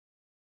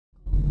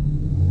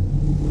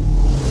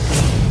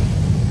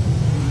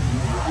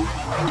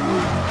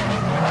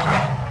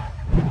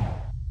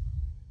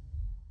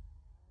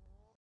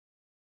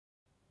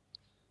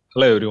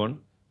Hello everyone,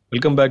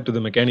 welcome back to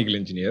the Mechanical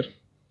Engineer.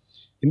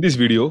 In this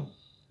video,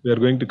 we are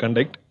going to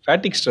conduct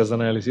fatigue stress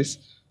analysis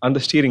on the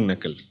steering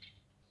knuckle.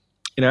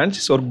 In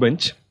ANSYS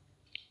Workbench,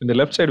 in the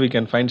left side we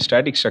can find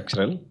static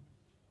structural.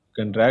 You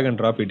can drag and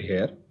drop it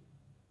here.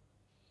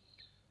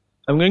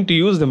 I'm going to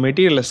use the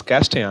material as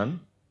cast iron.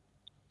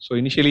 So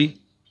initially,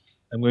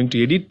 I'm going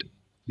to edit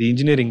the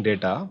engineering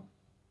data.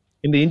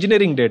 In the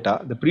engineering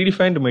data, the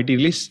predefined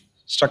material is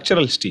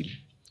structural steel.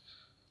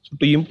 So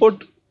to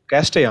import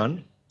cast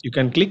iron, you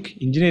can click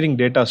engineering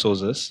data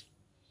sources.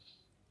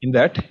 In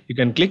that, you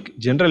can click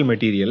general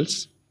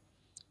materials,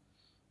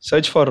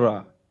 search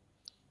for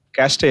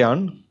cast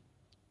iron,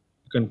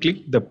 you can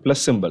click the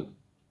plus symbol.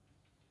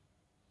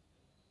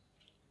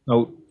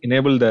 Now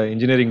enable the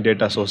engineering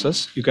data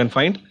sources, you can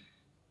find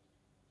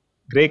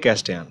gray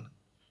cast iron.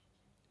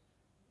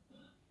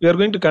 We are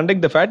going to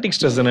conduct the fatigue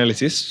stress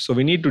analysis, so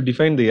we need to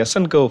define the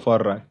SN curve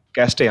for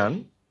cast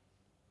iron.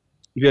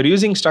 If you are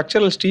using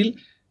structural steel,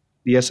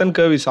 the SN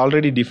curve is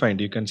already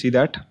defined. You can see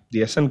that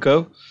the SN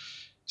curve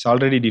is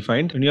already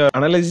defined. When you are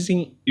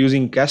analyzing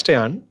using cast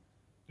iron,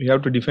 you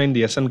have to define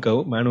the SN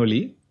curve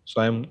manually.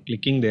 So I am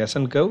clicking the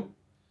SN curve,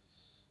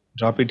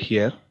 drop it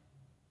here.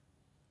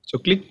 So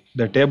click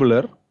the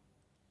tabular.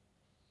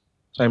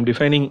 So I am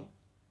defining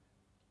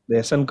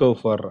the SN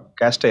curve for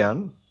cast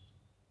iron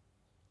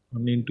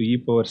 1 into e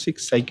power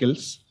 6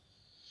 cycles,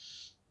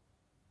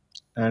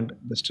 and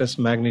the stress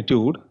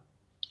magnitude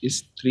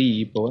is 3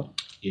 e power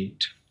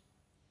 8.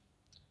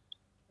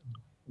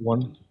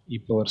 1 e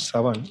power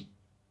 7,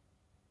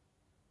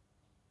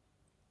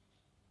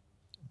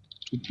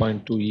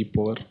 2.2 e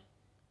power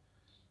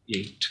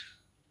 8,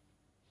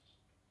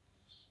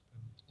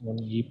 1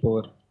 e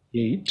power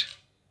 8,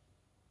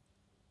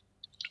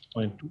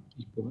 2.2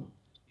 e power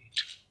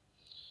 8.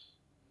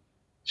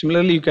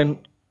 Similarly, you can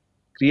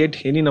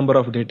create any number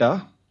of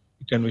data.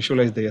 You can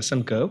visualize the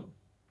SN curve.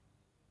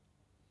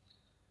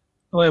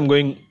 Now I am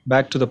going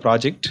back to the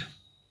project.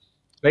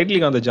 Right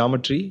click on the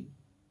geometry,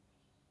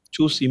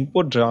 choose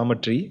import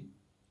geometry,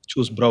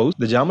 choose browse.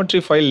 The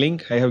geometry file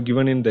link I have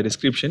given in the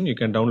description. You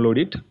can download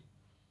it.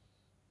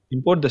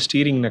 Import the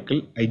steering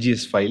knuckle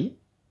IGS file.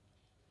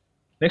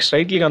 Next,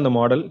 right click on the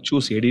model,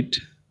 choose edit.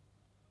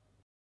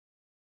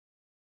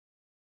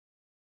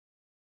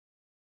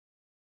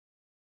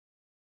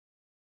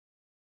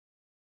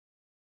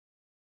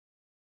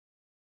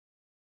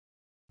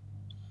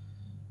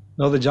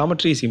 Now the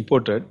geometry is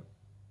imported.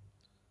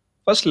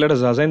 First, let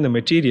us assign the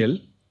material.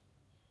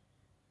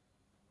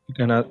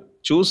 You can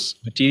choose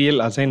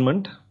material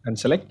assignment and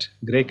select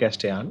gray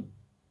cast iron.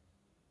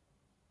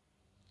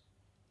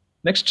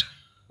 Next,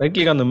 right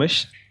click on the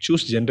mesh,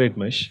 choose generate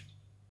mesh.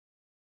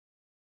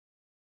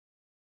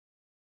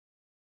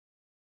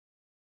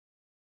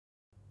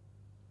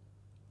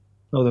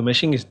 Now the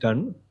meshing is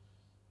done.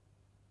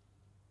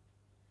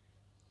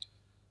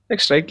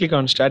 Next, right click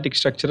on static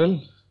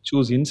structural,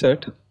 choose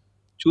insert,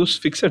 choose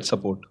fixed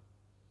support.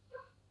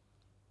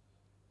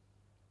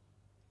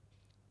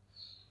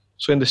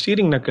 So in the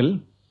steering knuckle,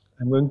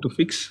 I'm going to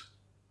fix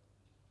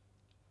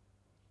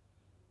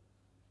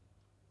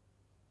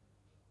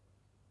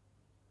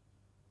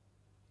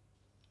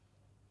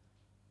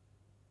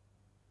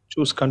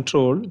choose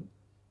control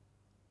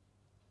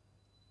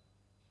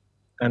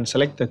and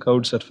select the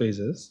curved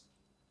surfaces.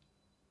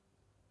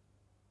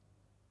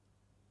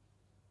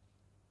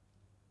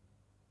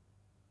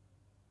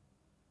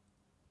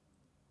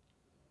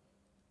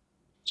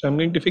 So I'm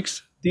going to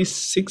fix these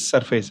 6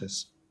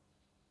 surfaces.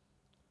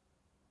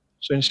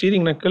 So in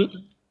steering knuckle,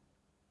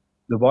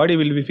 the body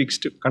will be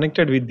fixed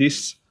connected with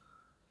these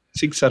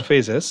 6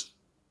 surfaces.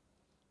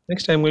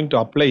 Next, I'm going to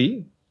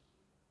apply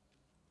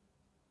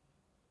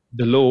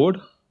the load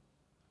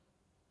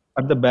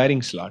at the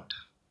bearing slot.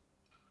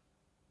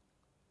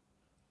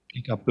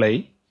 Click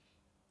apply.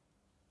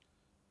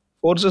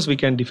 Forces we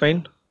can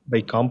define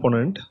by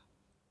component,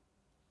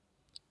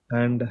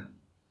 and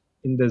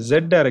in the Z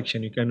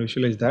direction you can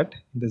visualize that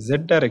in the Z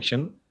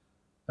direction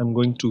I'm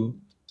going to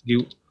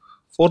give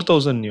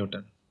 4000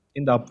 Newton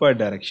in the upward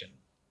direction.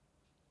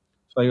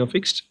 So I have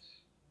fixed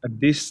at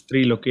these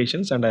 3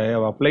 locations and I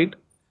have applied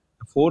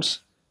a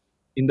force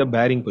in the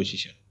bearing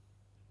position.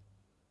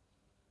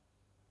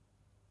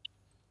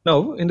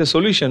 Now in the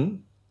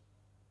solution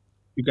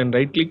you can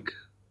right click,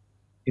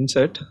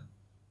 insert,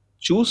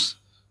 choose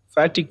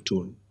fatigue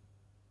tool.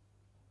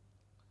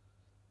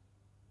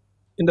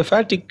 In the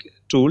fatigue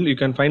tool you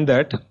can find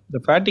that the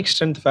fatigue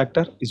strength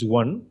factor is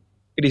 1.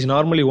 It is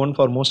normally 1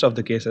 for most of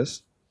the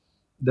cases.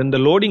 Then the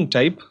loading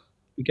type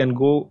we can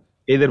go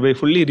either by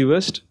fully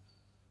reversed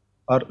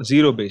or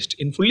zero based.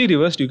 In fully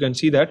reversed you can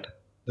see that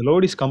the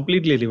load is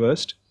completely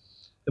reversed.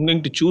 I'm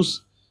going to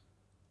choose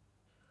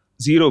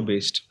zero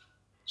based.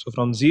 So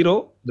from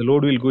 0 the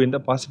load will go in the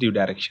positive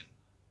direction.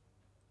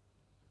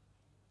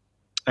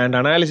 And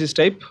analysis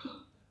type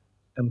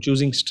I'm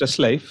choosing stress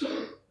life.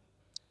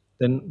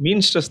 Then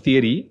mean stress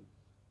theory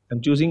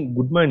I'm choosing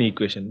Goodman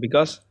equation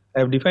because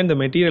I have defined the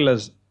material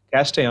as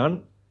cast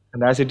iron,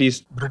 and as it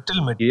is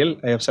brittle material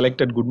I have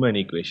selected Goodman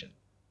equation.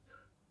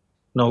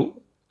 Now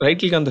right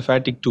click on the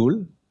fatigue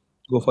tool,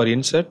 go for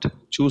insert,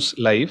 choose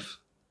life,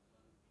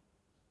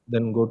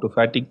 then go to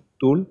fatigue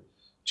tool,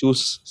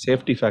 choose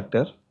safety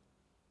factor,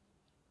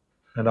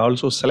 and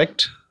also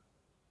select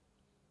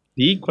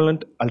the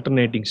equivalent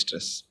alternating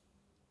stress.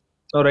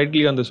 Now right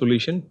click on the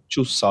solution,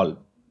 choose solve.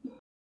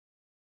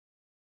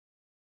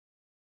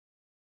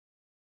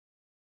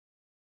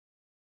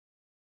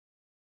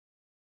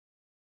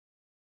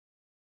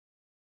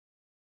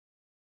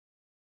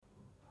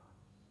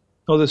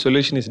 Now the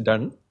solution is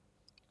done.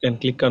 You can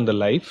click on the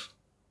life.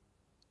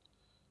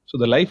 So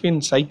the life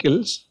in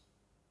cycles,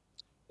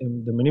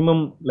 the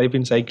minimum life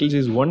in cycles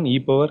is 1 e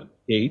power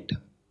 8.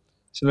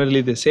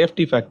 Similarly, the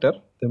safety factor,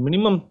 the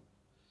minimum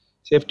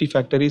safety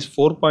factor is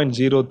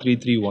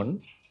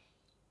 4.0331.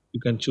 You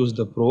can choose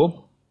the probe.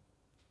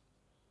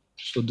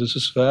 So this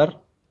is where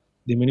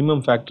the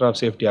minimum factor of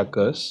safety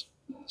occurs.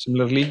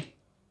 Similarly,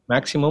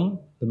 the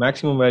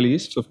maximum value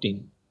is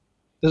 15.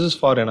 This is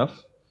far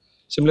enough.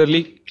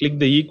 Similarly, click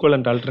the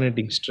equivalent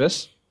alternating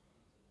stress.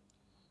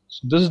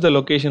 So this is the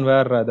location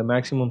where the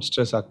maximum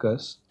stress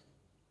occurs,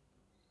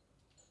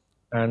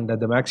 and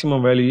the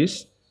maximum value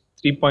is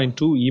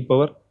 3.2 e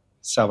power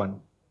 7.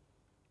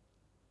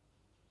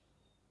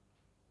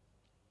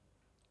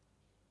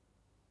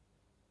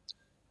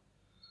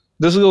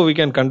 This is how we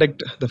can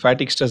conduct the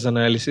fatigue stress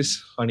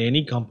analysis on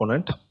any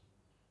component.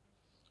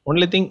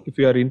 Only thing, if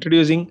you are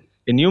introducing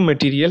a new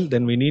material,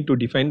 then we need to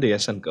define the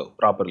SN curve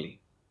properly.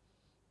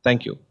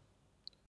 Thank you.